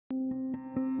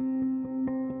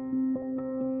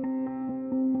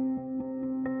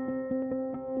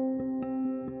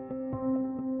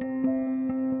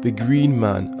The Green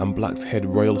Man and Black's Head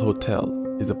Royal Hotel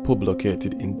is a pub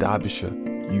located in Derbyshire,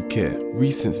 UK.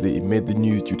 Recently it made the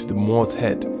news due to the Moor's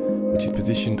Head, which is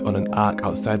positioned on an arc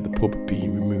outside the pub,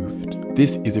 being removed.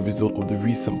 This is a result of the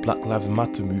recent Black Lives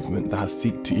Matter movement that has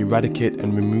sought to eradicate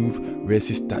and remove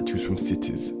racist statues from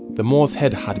cities. The Moor's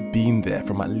Head had been there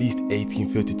from at least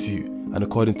 1832, and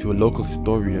according to a local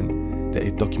historian, there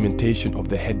is documentation of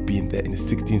the head being there in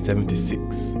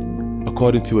 1676.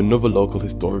 According to another local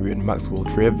historian, Maxwell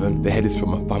Traven, the head is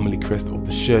from a family crest of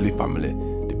the Shirley family,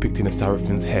 depicting a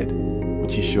seraphim's head,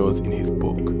 which he shows in his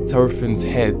book. Seraphim's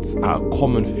heads are a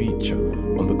common feature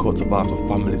on the coats of arms of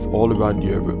families all around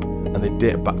Europe, and they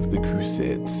date back to the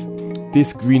Crusades.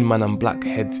 This Green Man and Black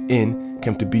Head's Inn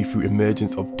came to be through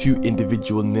emergence of two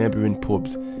individual neighbouring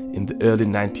pubs in the early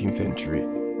 19th century.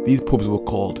 These pubs were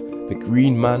called the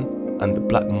Green Man and the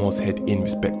Black Moor's Head Inn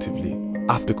respectively.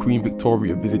 After Queen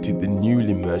Victoria visited the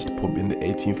newly merged pub in the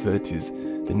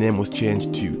 1830s, the name was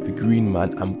changed to the Green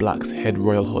Man and Black's Head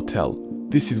Royal Hotel.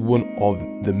 This is one of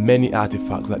the many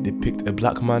artifacts that depict a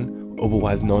black man,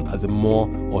 otherwise known as a Moor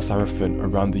or Seraphim,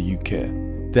 around the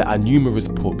UK. There are numerous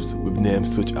pubs with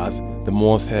names such as the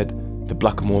Moor's Head, the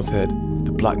Black Moor's Head,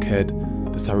 the Black Head,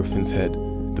 the Seraphim's Head,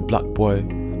 the Black Boy,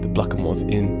 the Blackamoor's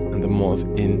Inn and the Moor's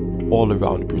Inn all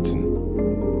around Britain.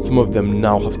 Some of them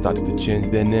now have started to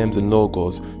change their names and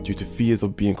logos due to fears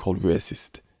of being called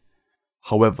racist.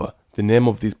 However, the name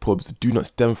of these pubs do not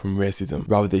stem from racism,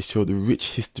 rather they show the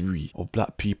rich history of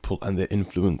black people and their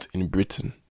influence in Britain.